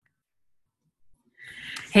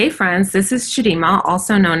Hey friends, this is Chidima,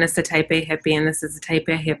 also known as the Type A Hippie, and this is the Type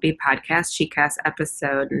A Hippie podcast, ChiCast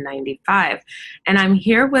episode 95. And I'm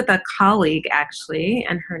here with a colleague actually,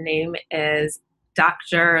 and her name is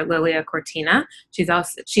Dr. Lilia Cortina. She's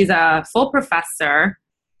a full professor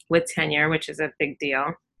with tenure, which is a big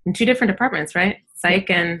deal, in two different departments, right? Psych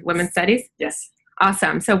and Women's Studies? Yes.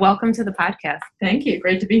 Awesome. So welcome to the podcast. Thank you.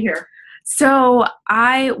 Great to be here. So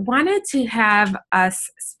I wanted to have us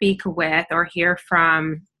speak with or hear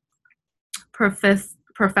from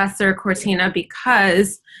Professor Cortina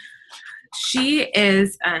because she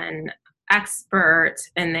is an expert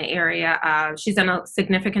in the area of, she's done a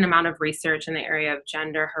significant amount of research in the area of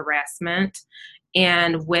gender harassment,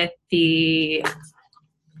 and with the,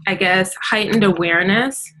 I guess, heightened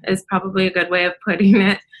awareness is probably a good way of putting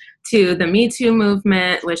it, to the Me Too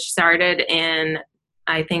movement, which started in,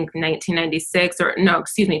 I think, 2006,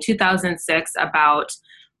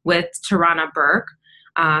 with Tarana Burke.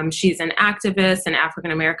 She's an activist, an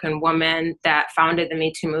African-American woman that founded the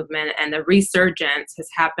Me Too movement, and the resurgence has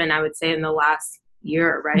happened, I would say, in the last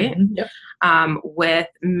year, right? Mm-hmm. Yep. With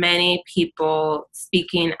many people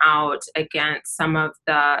speaking out against some of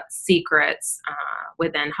the secrets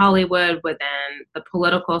within Hollywood, within the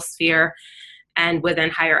political sphere, and within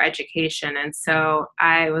higher education. And so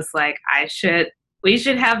I was like, we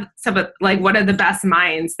should have some of, like, what are the best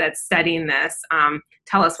minds that's studying this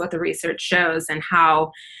tell us what the research shows and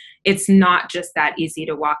how it's not just that easy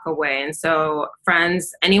to walk away. And so,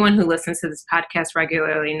 friends, anyone who listens to this podcast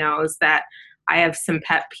regularly knows that I have some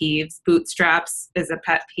pet peeves. Bootstraps is a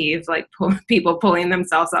pet peeve, like people pulling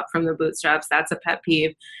themselves up from the bootstraps. That's a pet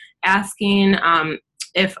peeve. Asking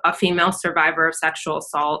if a female survivor of sexual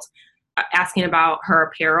assault, asking about her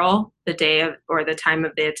apparel the day of or the time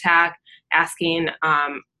of the attack, asking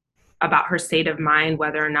about her state of mind,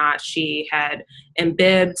 whether or not she had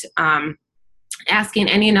imbibed, asking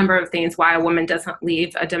any number of things, why a woman doesn't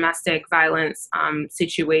leave a domestic violence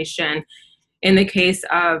situation. In the case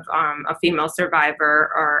of a female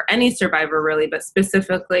survivor, or any survivor really, but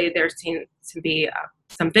specifically there seems to be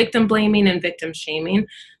some victim blaming and victim shaming.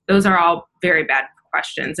 Those are all very bad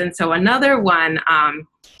questions. And so another one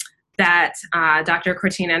that Dr.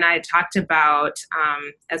 Cortina and I talked about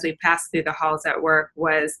as we passed through the halls at work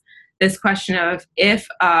was this question of, if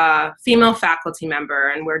a female faculty member,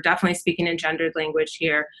 and we're definitely speaking in gendered language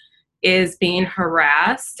here, is being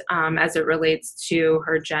harassed as it relates to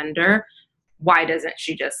her gender, why doesn't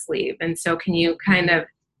she just leave? And so can you kind of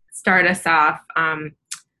start us off?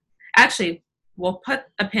 Actually, we'll put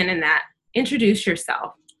a pin in that. Introduce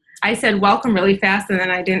yourself. I said welcome really fast, and then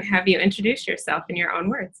I didn't have you introduce yourself in your own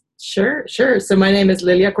words. Sure. So my name is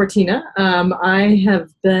Lilia Cortina. I have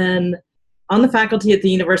been on the faculty at the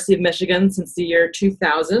University of Michigan since the year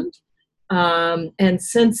 2000. And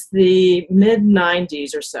since the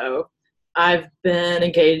mid-90s or so, I've been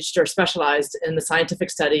engaged or specialized in the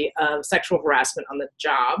scientific study of sexual harassment on the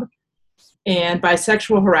job. And by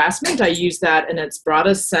sexual harassment, I use that in its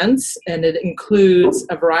broadest sense, and it includes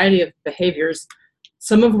a variety of behaviors,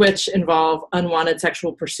 some of which involve unwanted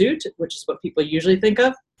sexual pursuit, which is what people usually think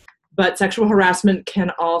of. But sexual harassment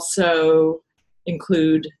can also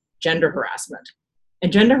include gender harassment.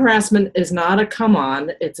 And gender harassment is not a come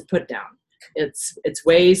on, it's a put down. It's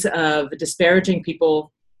ways of disparaging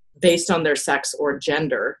people based on their sex or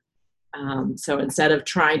gender. So instead of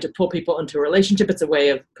trying to pull people into a relationship, it's a way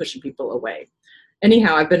of pushing people away.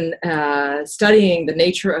 Anyhow, I've been studying the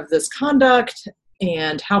nature of this conduct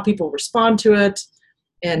and how people respond to it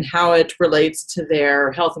and how it relates to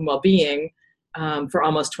their health and well-being for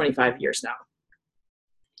almost 25 years now.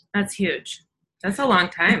 That's huge. That's a long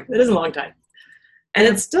time. It is a long time. And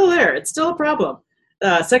it's still there. It's still a problem.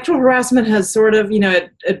 Sexual harassment has sort of,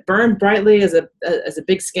 it burned brightly as a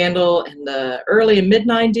big scandal in the early and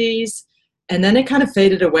mid-90s, and then it kind of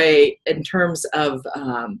faded away in terms of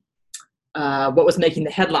what was making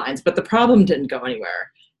the headlines, but the problem didn't go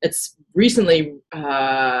anywhere. It's recently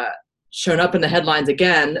shown up in the headlines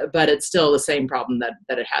again, but it's still the same problem that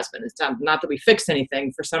it has been. It's not that we fixed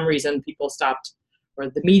anything. For some reason, people stopped, or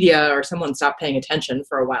the media or someone stopped paying attention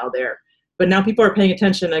for a while there. But now people are paying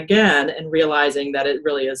attention again and realizing that it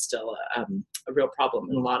really is still a real problem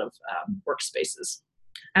in a lot of workspaces.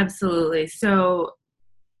 Absolutely. So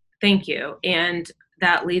thank you. And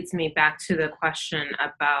that leads me back to the question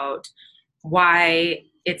about why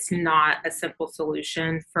it's not a simple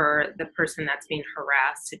solution for the person that's being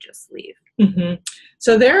harassed to just leave. Mm-hmm.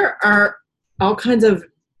 So there are all kinds of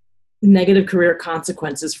negative career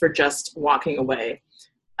consequences for just walking away.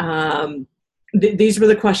 These were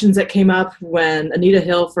the questions that came up when Anita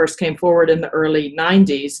Hill first came forward in the early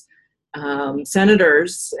 90s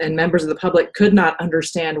senators and members of the public could not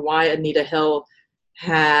understand why Anita Hill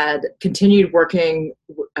had continued working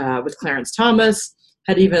with Clarence Thomas,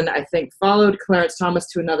 had even, I think, followed Clarence Thomas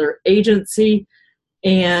to another agency,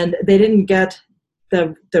 and they didn't get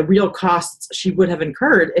the real costs she would have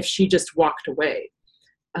incurred if she just walked away.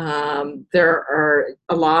 There are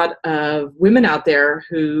a lot of women out there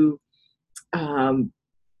who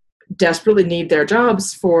desperately need their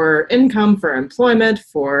jobs for income, for employment,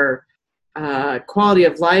 for quality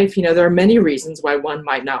of life. You know, there are many reasons why one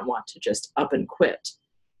might not want to just up and quit.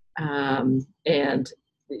 And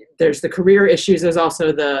there's the career issues. There's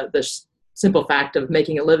also the simple fact of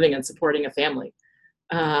making a living and supporting a family.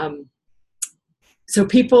 So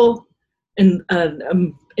people in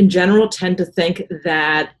general tend to think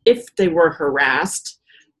that if they were harassed,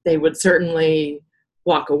 they would certainly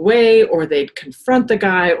walk away, or they'd confront the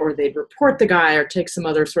guy, or they'd report the guy, or take some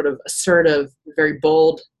other sort of assertive, very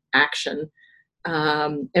bold action.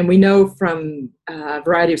 And we know from a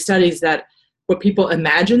variety of studies that what people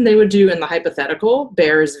imagine they would do in the hypothetical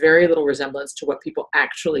bears very little resemblance to what people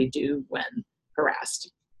actually do when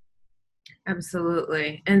harassed.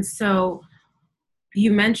 Absolutely. And so you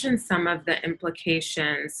mentioned some of the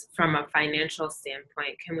implications from a financial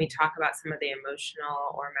standpoint. Can we talk about some of the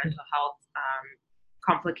emotional or mental health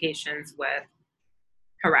complications with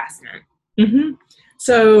harassment? Mm-hmm.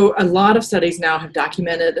 So a lot of studies now have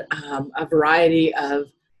documented a variety of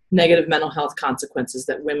negative mental health consequences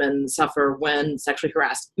that women suffer when sexually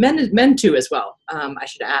harassed. Men too as well, I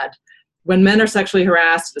should add. When men are sexually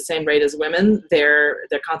harassed at the same rate as women, their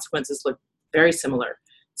consequences look very similar.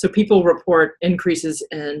 So people report increases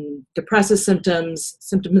in depressive symptoms,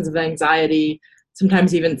 symptoms of anxiety,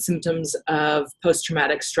 sometimes even symptoms of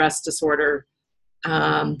post-traumatic stress disorder.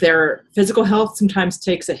 Their physical health sometimes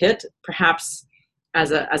takes a hit, perhaps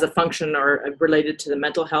as a function or related to the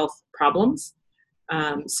mental health problems.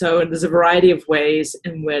 So there's a variety of ways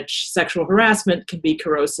in which sexual harassment can be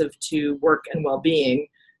corrosive to work and well-being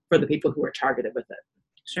for the people who are targeted with it.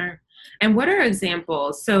 Sure. And what are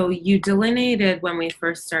examples? So you delineated when we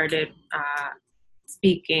first started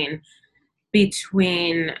speaking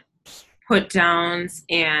between put downs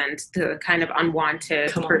and the kind of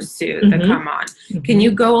unwanted pursuit, the come on. Mm-hmm. Can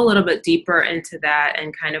you go a little bit deeper into that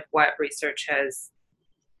and kind of what research has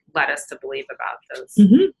led us to believe about those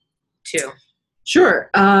two? Sure.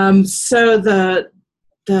 So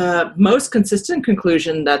the most consistent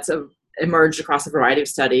conclusion that's emerged across a variety of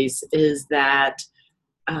studies is that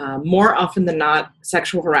more often than not,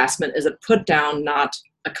 sexual harassment is a put down, not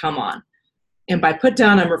a come on. And by put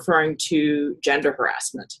down, I'm referring to gender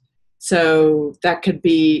harassment. So that could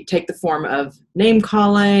take the form of name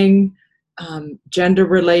calling,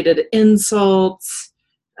 gender-related insults,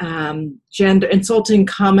 gender insulting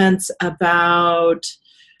comments about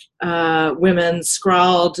women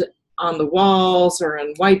scrawled on the walls or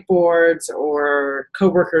in whiteboards, or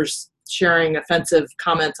coworkers sharing offensive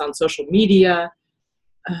comments on social media,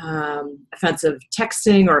 offensive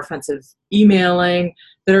texting or offensive emailing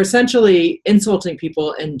that are essentially insulting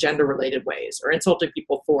people in gender-related ways, or insulting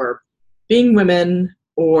people for being women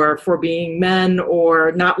or for being men,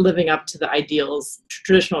 or not living up to the ideals,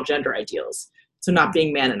 traditional gender ideals. So not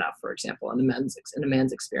being man enough, for example, in a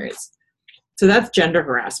man's experience. So that's gender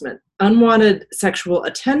harassment. Unwanted sexual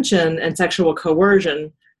attention and sexual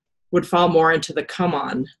coercion would fall more into the come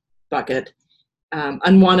on bucket.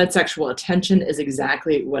 Unwanted sexual attention is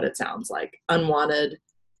exactly what it sounds like. Unwanted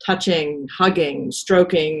touching, hugging,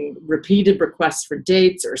 stroking, repeated requests for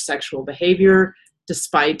dates or sexual behavior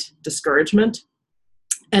despite discouragement.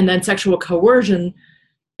 And then sexual coercion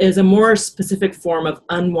is a more specific form of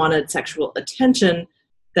unwanted sexual attention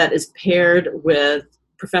that is paired with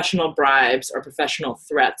professional bribes or professional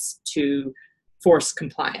threats to force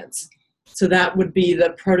compliance. So that would be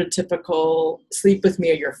the prototypical sleep with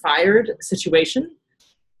me or you're fired situation.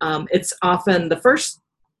 It's often the first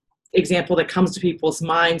example that comes to people's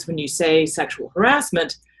minds when you say sexual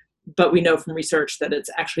harassment, but we know from research that it's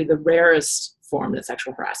actually the rarest form that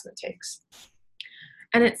sexual harassment takes.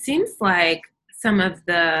 And it seems like some of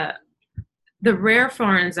the rare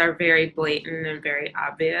forms are very blatant and very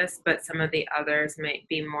obvious, but some of the others might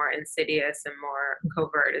be more insidious and more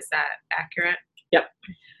covert. Is that accurate? Yep.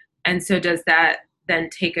 And so does that then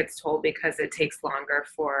take its toll because it takes longer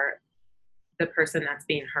for the person that's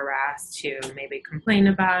being harassed to maybe complain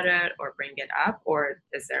about it or bring it up, or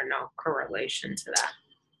is there no correlation to that?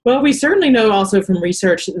 Well, we certainly know also from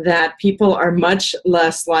research that people are much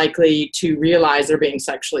less likely to realize they're being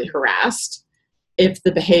sexually harassed if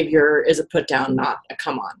the behavior is a put down, not a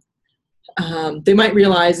come on. They might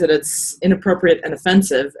realize that it's inappropriate and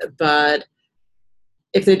offensive, but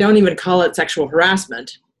if they don't even call it sexual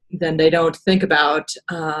harassment, then they don't think about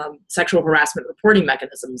sexual harassment reporting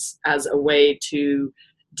mechanisms as a way to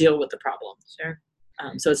deal with the problem. Sure.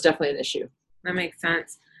 So it's definitely an issue. That makes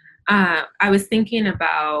sense. I was thinking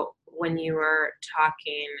about when you were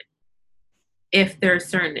talking, if there are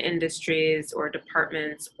certain industries or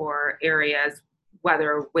departments or areas,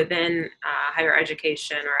 whether within higher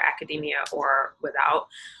education or academia or without,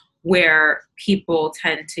 where people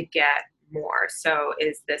tend to get more. So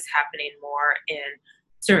is this happening more in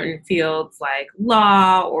certain fields like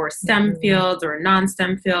law or STEM fields or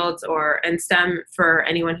non-STEM fields, and STEM, for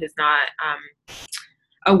anyone who's not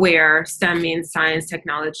aware, STEM means science,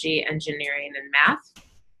 technology, engineering, and math.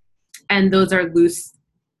 And those are loose,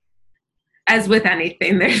 as with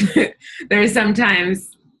anything. There's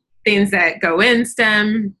sometimes things that go in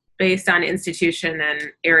STEM based on institution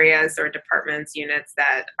and areas or departments, units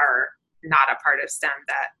that are not a part of STEM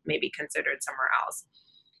that may be considered somewhere else.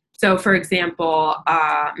 So for example,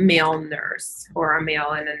 a male nurse or a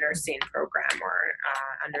male in a nursing program or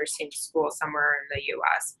a nursing school somewhere in the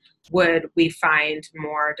US, would we find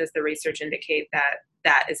more, does the research indicate that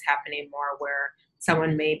that is happening more where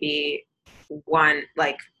someone may be one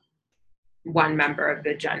member of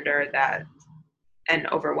the gender that, and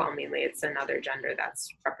overwhelmingly it's another gender that's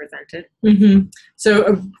represented? Mm-hmm.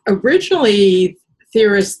 So originally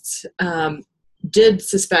theorists did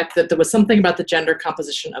suspect that there was something about the gender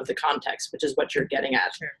composition of the context, which is what you're getting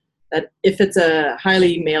at. Sure. That if it's a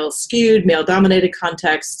highly male-skewed, male-dominated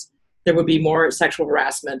context, there would be more sexual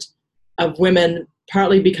harassment of women,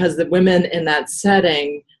 partly because the women in that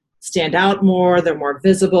setting stand out more, they're more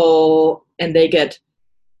visible, and they get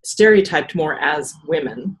stereotyped more as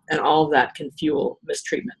women, and all of that can fuel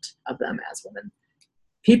mistreatment of them as women.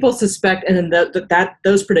 People suspect, and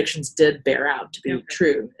those predictions did bear out to be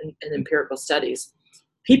true in empirical studies.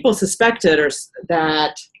 People suspected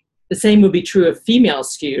that the same would be true of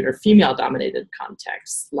female-skewed or female-dominated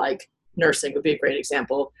contexts, like nursing would be a great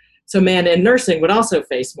example. So men in nursing would also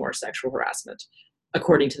face more sexual harassment,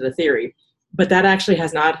 according to the theory. But that actually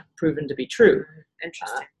has not proven to be true.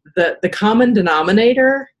 Interesting. The common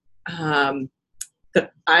denominator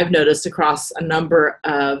that I've noticed across a number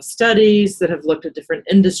of studies that have looked at different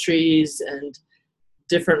industries and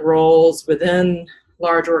different roles within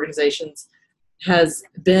large organizations has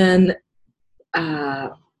been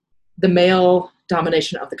the male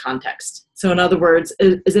domination of the context. So in other words,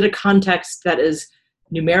 is it a context that is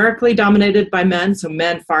numerically dominated by men, so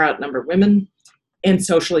men far outnumber women, and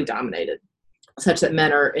socially dominated, such that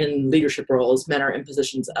men are in leadership roles, men are in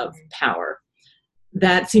positions of power?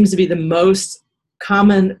 That seems to be the most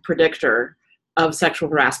common predictor of sexual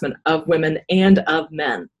harassment of women and of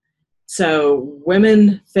men. So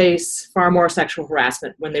women face far more sexual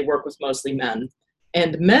harassment when they work with mostly men,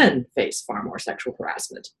 and men face far more sexual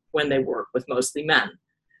harassment when they work with mostly men.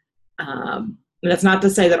 And that's not to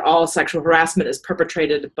say that all sexual harassment is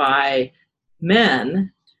perpetrated by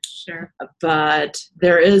men. Sure. But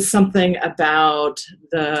there is something about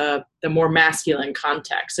the more masculine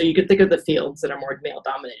context. So you could think of the fields that are more male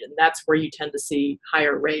dominated, and that's where you tend to see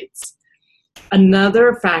higher rates.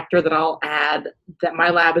 Another factor that I'll add that my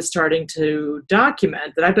lab is starting to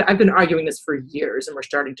document, that I've been arguing this for years and we're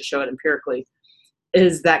starting to show it empirically,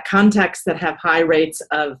 is that contexts that have high rates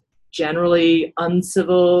of generally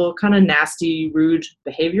uncivil, kind of nasty, rude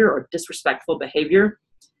behavior or disrespectful behavior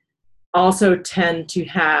also tend to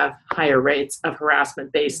have higher rates of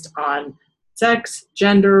harassment based on sex,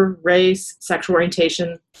 gender, race, sexual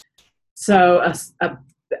orientation. So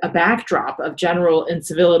a backdrop of general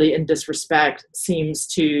incivility and disrespect seems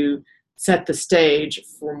to set the stage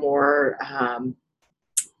for more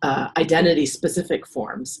identity-specific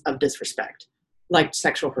forms of disrespect, like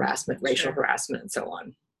sexual harassment, racial harassment, and so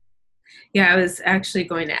on. Yeah, I was actually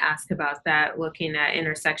going to ask about that, looking at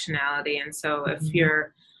intersectionality. And so if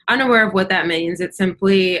you're unaware of what that means, it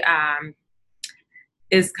simply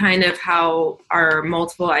is kind of how our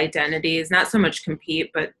multiple identities, not so much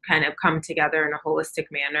compete, but kind of come together in a holistic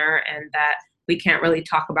manner, and that we can't really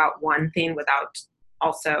talk about one thing without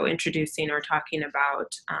also introducing or talking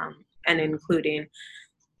about and including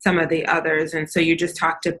some of the others. And so you just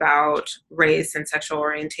talked about race and sexual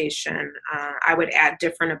orientation. I would add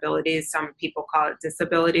different abilities. Some people call it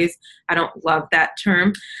disabilities. I don't love that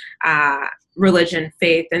term. Religion,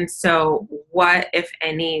 faith. And so what, if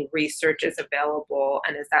any, research is available?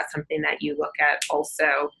 And is that something that you look at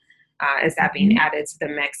also? Is that being added to the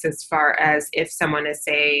mix as far as if someone is,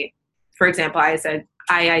 say, for example, I said,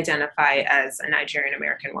 I identify as a Nigerian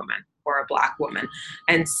American woman or a Black woman.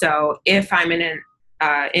 And so if I'm in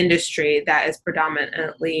an industry that is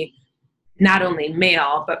predominantly not only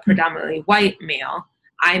male, but predominantly white male,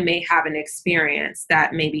 I may have an experience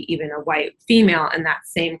that maybe even a white female in that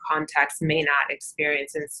same context may not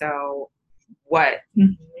experience. And so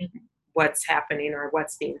what's happening or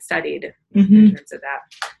what's being studied in terms of that?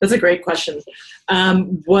 That's a great question.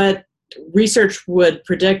 What research would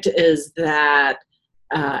predict is that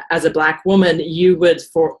as a Black woman, you would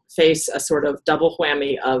face a sort of double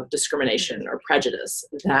whammy of discrimination or prejudice,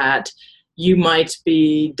 that you might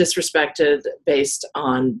be disrespected based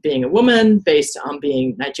on being a woman, based on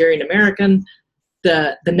being Nigerian American.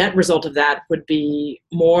 The net result of that would be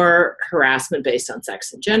more harassment based on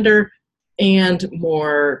sex and gender and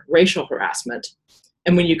more racial harassment.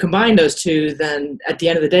 And when you combine those two, then at the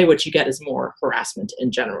end of the day, what you get is more harassment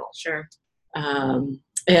in general. Sure.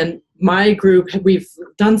 And my group, we've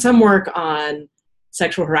done some work on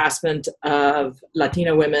sexual harassment of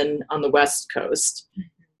Latina women on the West Coast,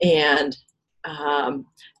 and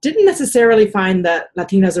didn't necessarily find that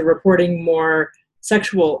Latinas are reporting more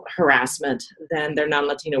sexual harassment than their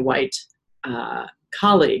non-Latina white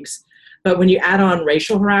colleagues. But when you add on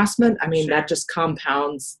racial harassment, I mean, that just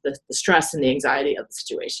compounds the stress and the anxiety of the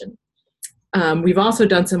situation. We've also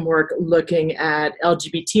done some work looking at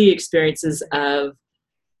LGBT experiences of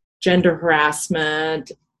gender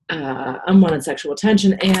harassment, unwanted sexual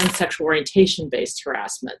attention, and sexual orientation-based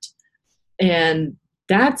harassment. And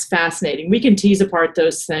that's fascinating. We can tease apart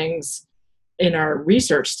those things in our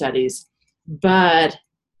research studies, but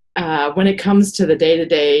when it comes to the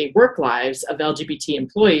day-to-day work lives of LGBT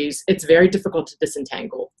employees, it's very difficult to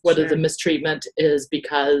disentangle whether the mistreatment is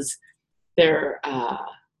because they're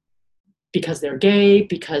gay,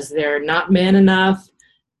 because they're not man enough,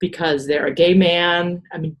 because they're a gay man.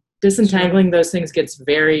 I mean, disentangling those things gets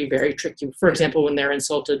very, very tricky. For example, when they're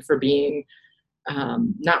insulted for being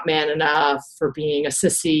not man enough, for being a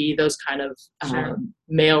sissy, those kind of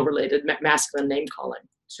male-related, masculine name-calling.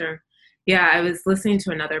 Sure. Yeah, I was listening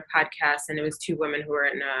to another podcast, and it was two women who were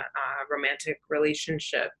in a romantic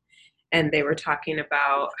relationship, and they were talking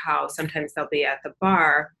about how sometimes they'll be at the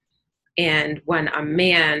bar, and when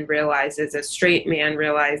a straight man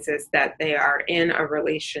realizes that they are in a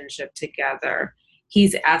relationship together,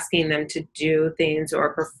 he's asking them to do things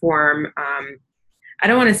or perform, I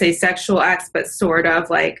don't want to say sexual acts, but sort of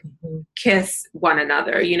like kiss one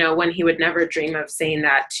another, when he would never dream of saying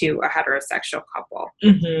that to a heterosexual couple.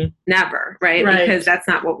 Never, right? Because that's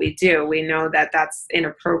not what we do. We know that that's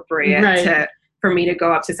inappropriate for me to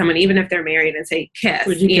go up to someone, even if they're married, and say, kiss.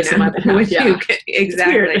 Would you kiss my behalf?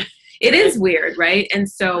 Exactly. It is weird, right? And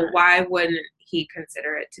so why wouldn't he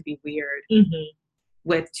consider it to be weird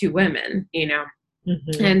with two women,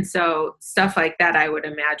 And so stuff like that, I would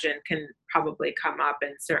imagine, can probably come up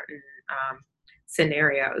in certain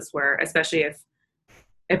scenarios where, especially if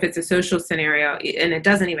it's a social scenario, and it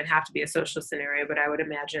doesn't even have to be a social scenario, but I would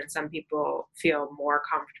imagine some people feel more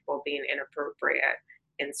comfortable being inappropriate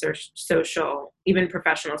in social, even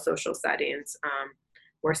professional social settings,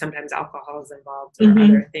 where sometimes alcohol is involved or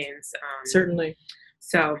other things. Certainly.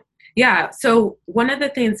 So, yeah. So one of the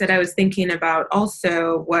things that I was thinking about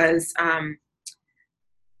also was,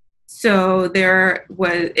 so there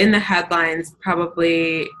was in the headlines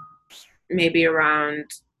probably maybe around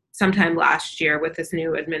sometime last year with this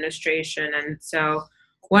new administration. And so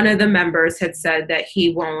one of the members had said that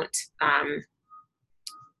he won't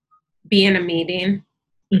be in a meeting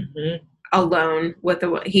alone with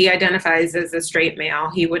he identifies as a straight male.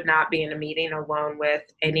 He would not be in a meeting alone with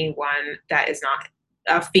anyone that is not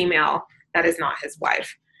a female, that is not his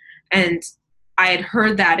wife. And I had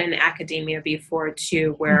heard that in academia before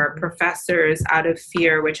too, where professors, out of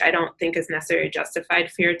fear, which I don't think is necessarily justified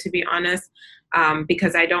fear, to be honest,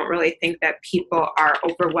 because I don't really think that people are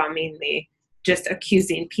overwhelmingly just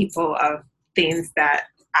accusing people of things that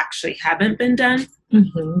actually haven't been done.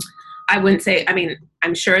 I wouldn't say,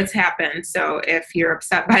 I'm sure it's happened. So if you're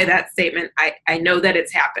upset by that statement, I know that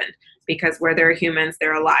it's happened, because where there are humans,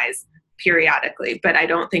 there are lies periodically, but I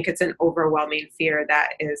don't think it's an overwhelming fear that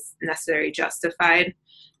is necessarily justified.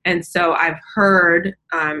 And so I've heard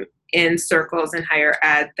in circles in higher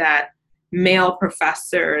ed that male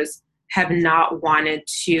professors have not wanted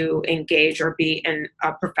to engage or be in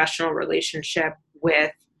a professional relationship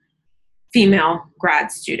with female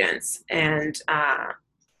grad students. And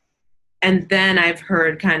then I've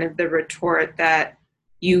heard kind of the retort that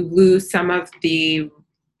you lose some of the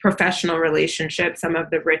professional relationship, some of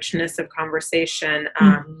the richness of conversation,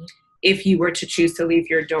 if you were to choose to leave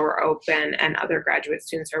your door open and other graduate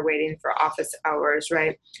students are waiting for office hours,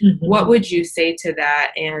 right? What would you say to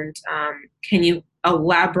that? And can you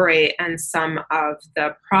elaborate on some of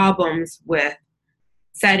the problems with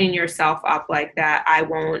setting yourself up like that? I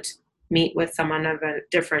won't meet with someone of a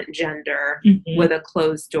different gender Mm-hmm. with a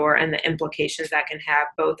closed door and the implications that can have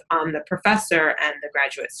both on the professor and the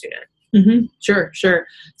graduate student. Mm-hmm. Sure.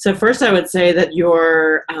 So first I would say that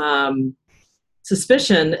your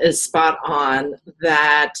suspicion is spot on,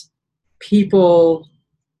 that people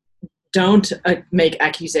don't make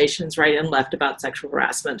accusations right and left about sexual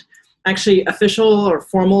harassment. Actually, official or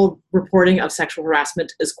formal reporting of sexual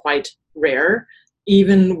harassment is quite rare.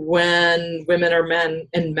 Even when women or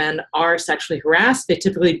men are sexually harassed, they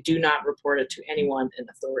typically do not report it to anyone in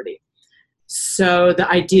authority. So the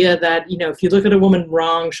idea that, if you look at a woman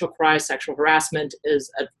wrong, she'll cry sexual harassment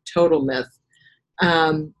is a total myth.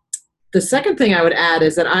 The second thing I would add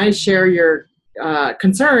is that I share your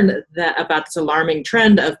concern about this alarming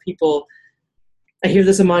trend of people. I hear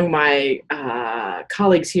this among my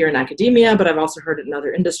colleagues here in academia, but I've also heard it in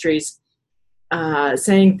other industries,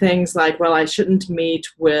 saying things like, well, I shouldn't meet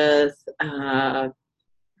with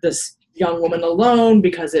this young woman alone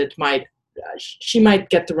because she might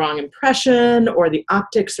get the wrong impression, or the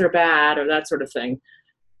optics are bad, or that sort of thing.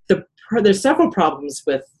 There's several problems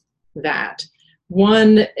with that.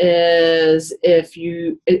 One is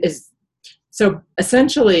so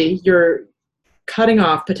essentially you're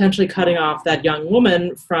potentially cutting off that young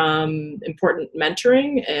woman from important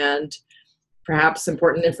mentoring and perhaps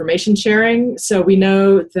important information sharing. So we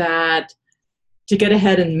know that to get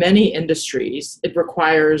ahead in many industries, it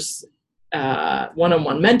requires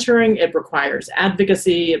one-on-one mentoring, it requires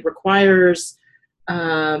advocacy, it requires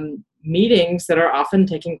meetings that are often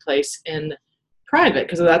taking place in private,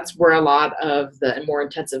 because that's where a lot of the more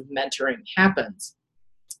intensive mentoring happens.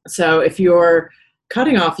 So if you're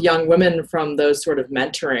cutting off young women from those sort of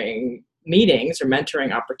mentoring meetings or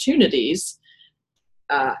mentoring opportunities,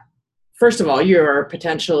 first of all, you're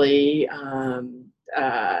potentially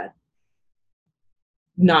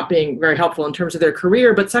not being very helpful in terms of their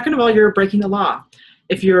career, but second of all, you're breaking the law.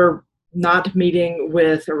 If you're not meeting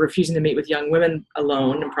with or refusing to meet with young women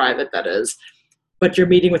alone, in private that is, but you're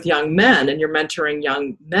meeting with young men and you're mentoring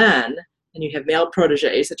young men, and you have male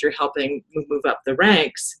proteges that you're helping move up the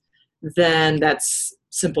ranks, then that's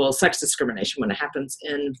simple sex discrimination when it happens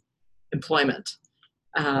in employment.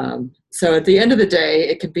 So at the end of the day,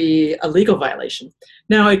 it could be a legal violation.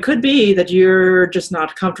 Now, it could be that you're just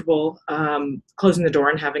not comfortable closing the door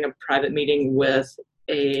and having a private meeting with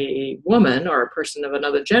a woman or a person of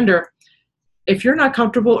another gender. If you're not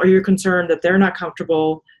comfortable, or you're concerned that they're not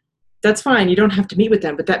comfortable, that's fine. You don't have to meet with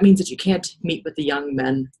them, but that means that you can't meet with the young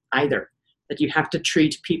men either, that you have to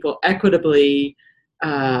treat people equitably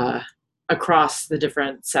across the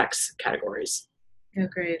different sex categories.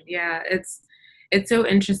 Agreed. Yeah, it's so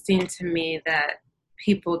interesting to me that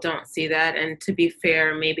people don't see that, and to be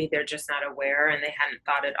fair, maybe they're just not aware and they hadn't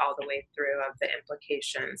thought it all the way through of the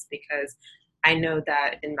implications, because I know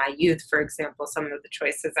that in my youth, for example, some of the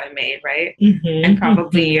choices I made, right, and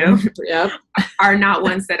probably you, Yep, are not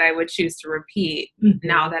ones that I would choose to repeat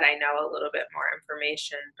now that I know a little bit more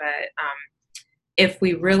information. But if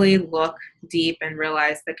we really look deep and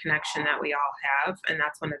realize the connection that we all have, and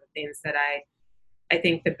that's one of the things that I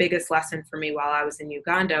think the biggest lesson for me while I was in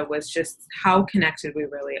Uganda was just how connected we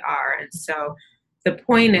really are. And so the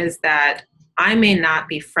point is that I may not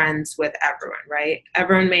be friends with everyone, right?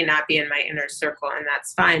 Everyone may not be in my inner circle, and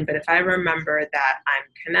that's fine. But if I remember that I'm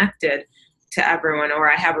connected to everyone,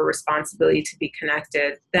 or I have a responsibility to be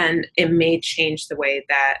connected, then it may change the way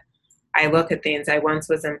that I look at things. I once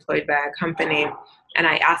was employed by a company, and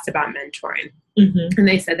I asked about mentoring. And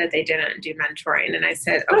they said that they didn't do mentoring. And I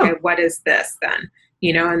said, okay, what is this then?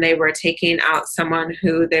 And they were taking out someone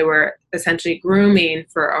who they were essentially grooming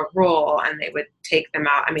for a role, and they would take them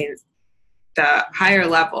out. I mean, the higher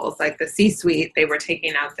levels, like the C-suite, they were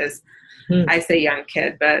taking out this, I say young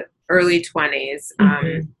kid, but early 20s,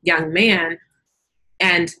 young man.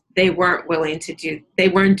 And they weren't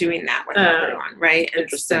doing that with everyone, right? And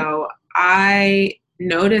so I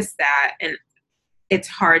noticed that, and it's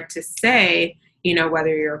hard to say,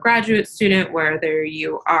 whether you're a graduate student, whether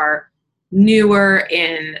you are newer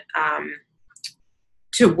in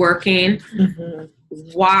to working,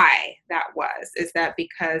 why that was. Is that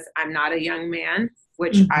because I'm not a young man,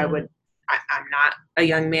 which I'm not a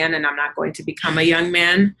young man, and I'm not going to become a young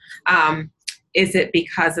man? Is it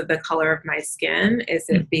because of the color of my skin? Is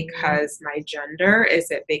it because my gender? Is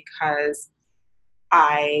it because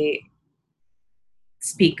I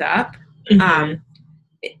speak up?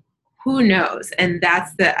 Who knows? And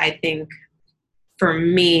that's I think, for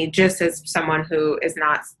me, just as someone who is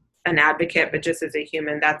not an advocate, but just as a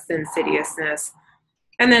human, that's the insidiousness.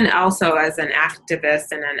 And then also as an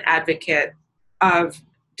activist and an advocate of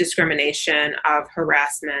discrimination, of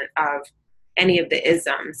harassment, of any of the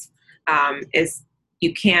isms, is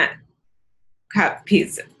you can't cut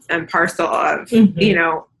piece and parcel of,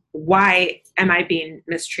 why am I being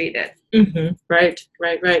mistreated? Right.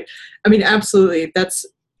 I mean, absolutely.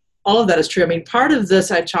 All of that is true. I mean, part of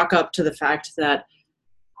this I chalk up to the fact that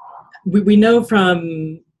we know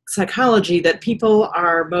from psychology that people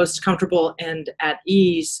are most comfortable and at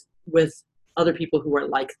ease with other people who are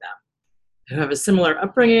like them, who have a similar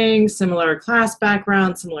upbringing, similar class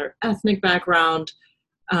background, similar ethnic background.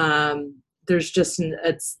 There's just,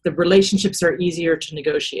 the relationships are easier to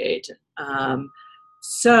negotiate.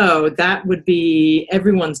 So that would be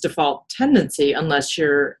everyone's default tendency, unless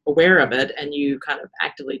you're aware of it and you kind of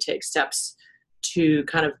actively take steps to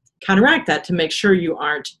kind of counteract that, to make sure you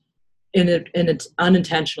aren't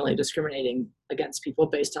unintentionally discriminating against people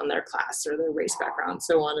based on their class or their race background,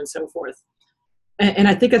 so on and so forth. And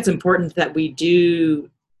I think it's important that we do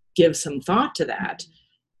give some thought to that,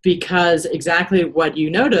 because exactly what you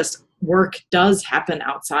noticed, work does happen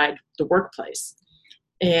outside the workplace.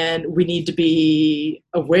 And we need to be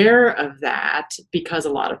aware of that, because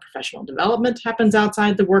a lot of professional development happens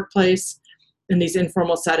outside the workplace in these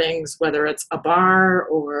informal settings, whether it's a bar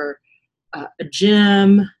or a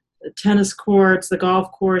gym, the tennis courts, the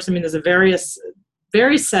golf course. I mean, there's various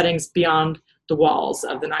settings beyond the walls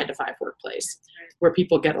of the 9-to-5 workplace where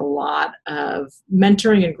people get a lot of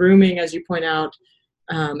mentoring and grooming, as you point out,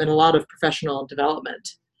 and a lot of professional development.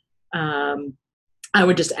 I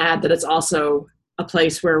would just add that it's also a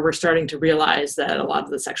place where we're starting to realize that a lot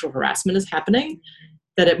of the sexual harassment is happening,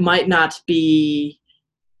 that it might not be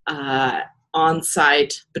on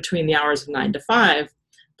site between the hours of 9 to 5,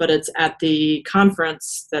 but it's at the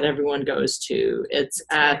conference that everyone goes to. It's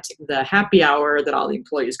at the happy hour that all the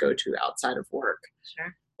employees go to outside of work.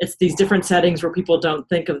 Sure. It's these different settings where people don't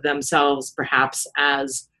think of themselves perhaps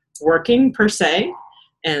as working per se,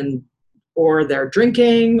 or they're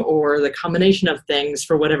drinking, or the combination of things.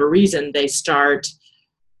 For whatever reason, they start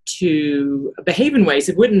to behave in ways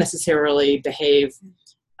that wouldn't necessarily behave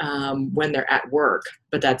when they're at work.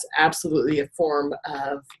 But that's absolutely a form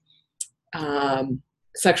of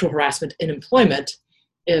sexual harassment in employment,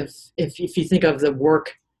 if you think of the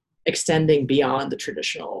work extending beyond the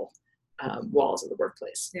traditional walls of the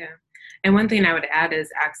workplace. Yeah. And one thing I would add is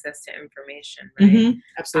access to information, right?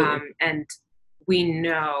 Absolutely. And we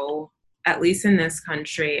know, at least in this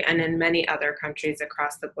country and in many other countries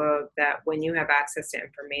across the globe, that when you have access to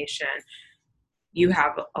information, you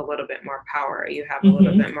have a little bit more power, you have a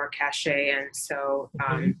little bit more cachet. And so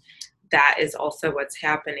that is also what's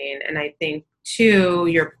happening. And I think, too,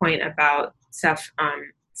 your point about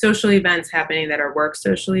social events happening that are work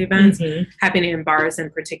social events, happening in bars in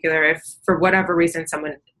particular, if for whatever reason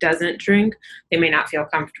someone doesn't drink, they may not feel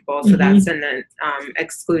comfortable. So that's an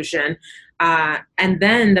exclusion. And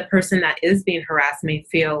then the person that is being harassed may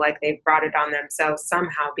feel like they've brought it on themselves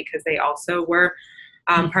somehow because they also were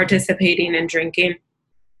participating in drinking,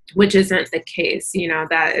 which isn't the case.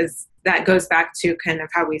 That goes back to kind of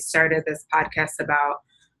how we started this podcast about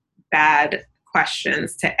bad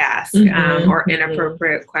questions to ask or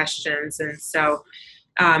inappropriate questions. And so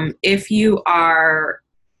if you are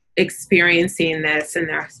experiencing this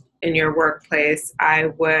in your workplace, I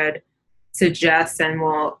would suggest, and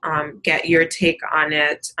we'll get your take on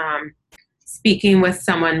it, speaking with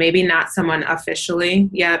someone, maybe not someone officially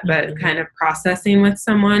yet, but kind of processing with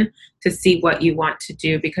someone to see what you want to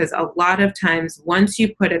do. Because a lot of times once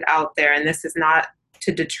you put it out there, and this is not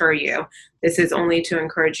to deter you, this is only to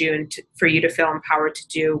encourage you and for you to feel empowered to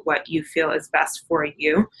do what you feel is best for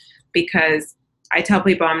you. Because I tell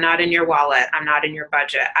people, I'm not in your wallet, I'm not in your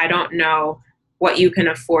budget, I don't know what you can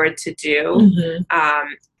afford to do.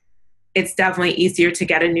 It's definitely easier to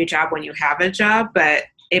get a new job when you have a job, but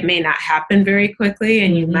it may not happen very quickly,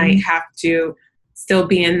 and you might have to still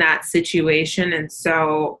be in that situation. And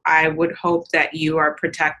so I would hope that you are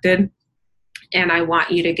protected, and I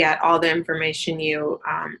want you to get all the information you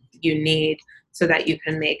need so that you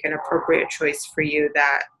can make an appropriate choice for you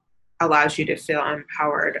that allows you to feel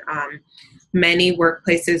empowered. Many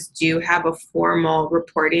workplaces do have a formal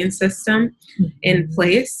reporting system in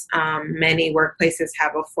place. Many workplaces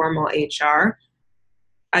have a formal HR.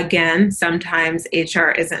 Again, sometimes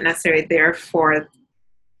HR isn't necessarily there for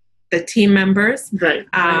the team members. Right.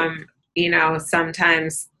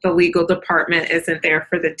 Sometimes the legal department isn't there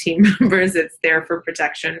for the team members. It's there for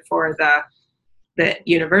protection for the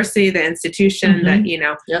university, the institution,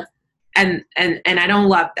 Yep. And I don't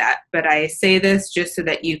love that, but I say this just so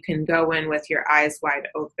that you can go in with your eyes wide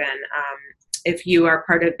open. If you are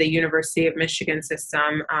part of the University of Michigan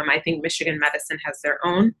system, I think Michigan Medicine has their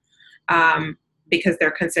own because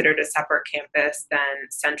they're considered a separate campus than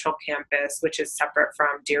Central Campus, which is separate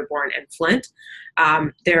from Dearborn and Flint.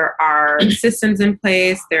 There are systems in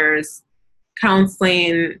place. There's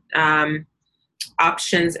counseling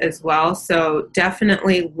options as well. So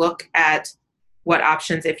definitely look at what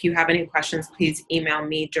options. If you have any questions, please email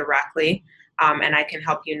me directly, and I can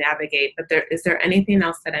help you navigate. But is there anything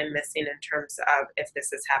else that I'm missing in terms of if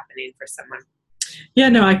this is happening for someone? Yeah,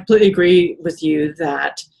 no, I completely agree with you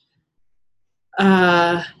that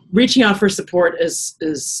reaching out for support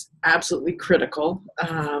is absolutely critical,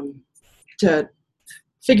 to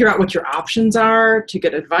figure out what your options are, to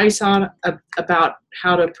get advice about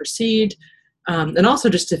how to proceed, and also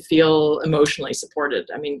just to feel emotionally supported.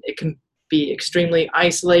 I mean, it can be extremely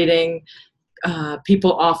isolating.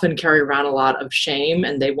 People often carry around a lot of shame,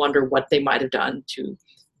 and they wonder what they might have done to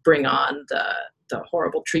bring on the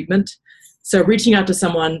horrible treatment. So reaching out to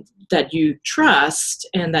someone that you trust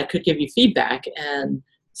and that could give you feedback and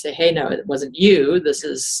say, hey, no, it wasn't you. This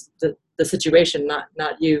is the situation,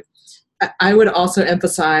 not you. I would also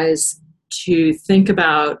emphasize to think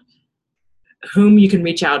about whom you can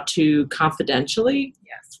reach out to confidentially.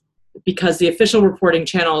 Yes. Because the official reporting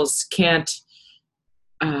channels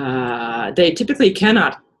they typically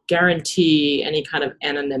cannot guarantee any kind of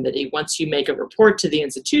anonymity. Once you make a report to the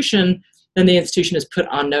institution, then the institution is put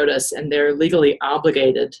on notice and they're legally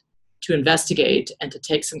obligated to investigate and to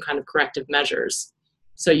take some kind of corrective measures.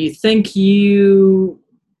 So you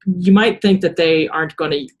might think that they aren't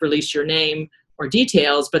going to release your name or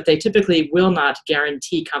details, but they typically will not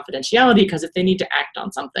guarantee confidentiality, because if they need to act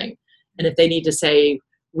on something, and if they need to say,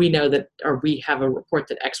 we know that, or we have a report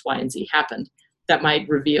that X, Y, and Z happened, that might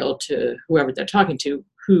reveal to whoever they're talking to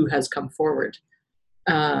who has come forward.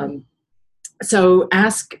 So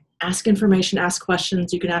ask information, ask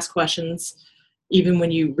questions. You can ask questions. Even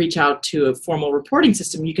when you reach out to a formal reporting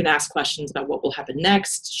system, you can ask questions about what will happen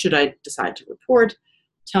next. Should I decide to report?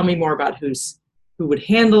 Tell me more about who would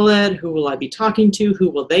handle it. Who will I be talking to? Who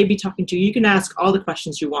will they be talking to? You can ask all the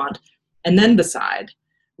questions you want and then decide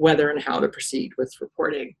whether and how to proceed with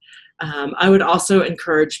reporting. I would also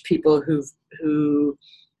encourage people who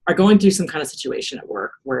are going through some kind of situation at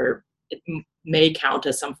work where it may count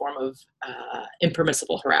as some form of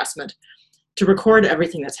impermissible harassment, to record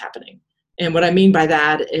everything that's happening. And what I mean by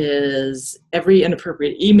that is every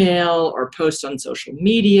inappropriate email or post on social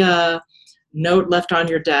media, note left on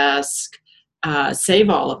your desk, save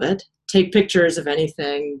all of it, take pictures of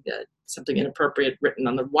anything, something inappropriate written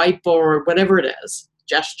on the whiteboard, whatever it is,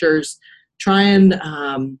 gestures. Try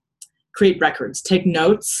and create records. Take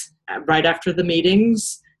notes right after the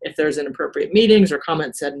meetings, if there's inappropriate meetings or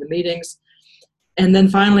comments said in the meetings. And then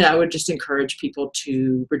finally, I would just encourage people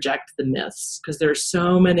to reject the myths, because there's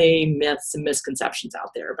so many myths and misconceptions out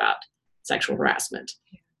there about sexual harassment.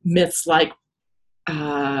 Myths like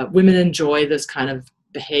women enjoy this kind of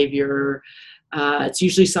behavior. It's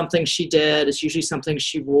usually something she did. It's usually something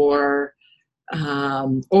she wore.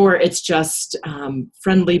 Or it's just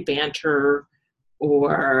friendly banter,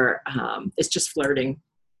 or it's just flirting.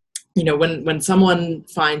 You know, when someone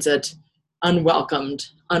finds it unwelcomed,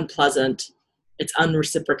 unpleasant, it's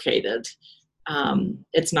unreciprocated,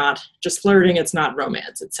 it's not just flirting, it's not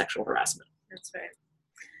romance, it's sexual harassment. That's right.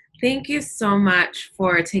 Thank you so much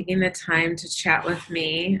for taking the time to chat with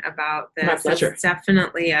me about this. My pleasure. It's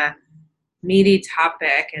definitely a meaty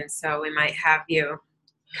topic, and so we might have you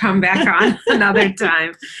come back on another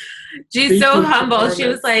time. She's so humble. She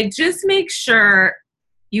was like, just make sure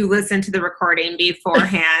you listen to the recording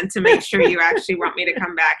beforehand to make sure you actually want me to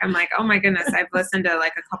come back. I'm like, oh my goodness, I've listened to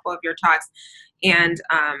like a couple of your talks, and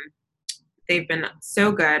they've been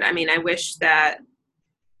so good. I mean, I wish that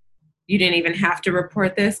you didn't even have to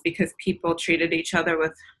report this, because people treated each other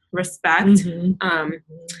with respect. Mm-hmm.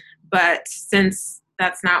 But since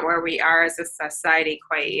that's not where we are as a society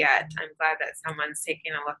quite yet, I'm glad that someone's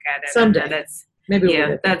taking a look at it. Someday. And that it's, maybe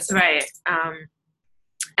yeah, that's right.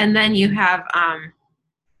 And then you have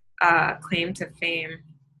claim to fame.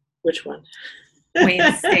 Which one?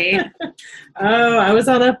 Wayne State. Oh, I was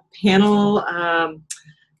on a panel a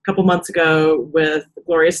couple months ago with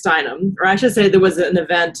Gloria Steinem, or I should say there was an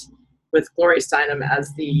event with Gloria Steinem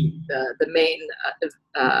as the main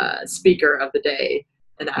speaker of the day,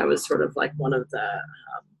 and I was sort of like one of the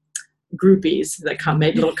groupies that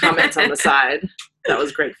made little comments on the side. That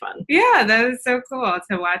was great fun. Yeah, that was so cool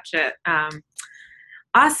to watch it.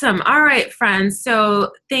 Awesome. All right, friends.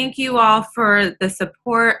 So thank you all for the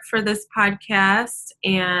support for this podcast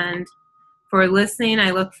and for listening.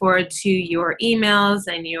 I look forward to your emails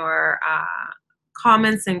and your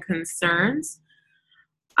comments and concerns.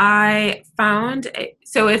 I found,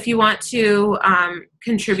 so if you want to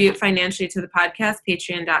contribute financially to the podcast,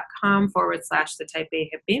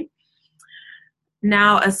 patreon.com/theTYPEAhippie.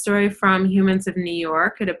 Now, a story from Humans of New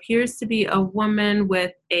York. It appears to be a woman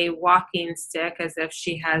with a walking stick, as if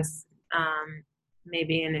she has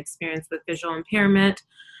maybe an experience with visual impairment.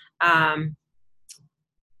 And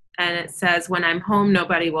it says, when I'm home,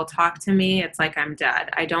 nobody will talk to me. It's like I'm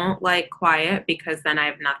dead. I don't like quiet because then I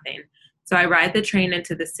have nothing. So I ride the train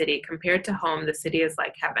into the city. Compared to home, the city is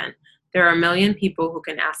like heaven. There are a million people who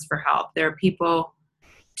can ask for help. There are people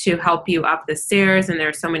to help you up the stairs, and there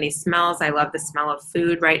are so many smells. I love the smell of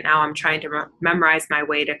food. Right now, I'm trying to memorize my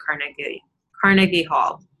way to Carnegie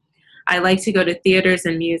Hall. I like to go to theaters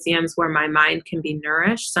and museums where my mind can be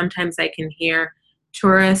nourished. Sometimes I can hear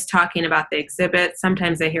tourists talking about the exhibits.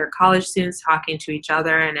 Sometimes I hear college students talking to each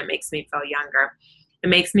other, and it makes me feel younger. It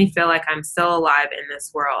makes me feel like I'm still alive in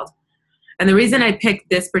this world. And the reason I picked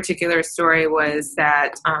this particular story was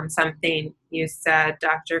that something you said,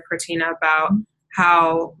 Dr. Cortina, about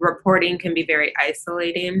how reporting can be very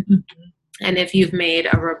isolating. Mm-hmm. And if you've made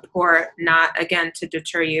a report, not, again, to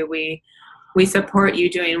deter you, we support you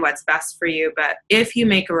doing what's best for you. But if you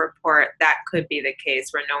make a report, that could be the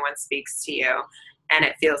case where no one speaks to you and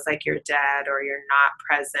it feels like you're dead or you're not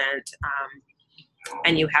present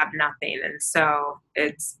and you have nothing. And so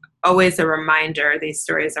it's always a reminder. These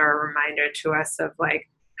stories are a reminder to us of like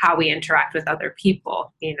how we interact with other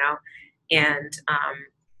people, you know, and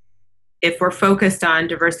if we're focused on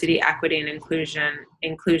diversity, equity, and inclusion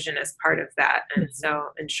is part of that. And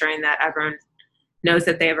so ensuring that everyone knows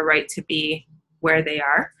that they have a right to be where they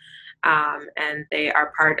are and they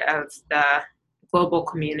are part of the global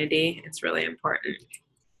community. It's really important.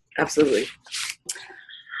 Absolutely.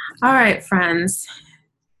 All right, friends.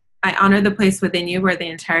 I honor the place within you where the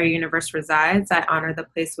entire universe resides. I honor the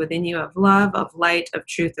place within you of love, of light, of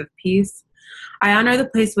truth, of peace. I honor the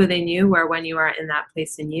place within you where when you are in that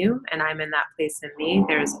place in you and I'm in that place in me,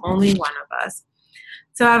 there is only one of us.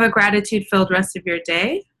 So have a gratitude-filled rest of your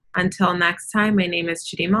day. Until next time, my name is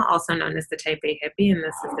Chidima, also known as the Type A Hippie, and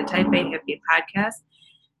this is the Type A Hippie podcast,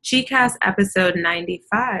 ChiCast episode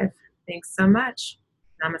 95. Thanks so much.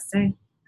 Namaste.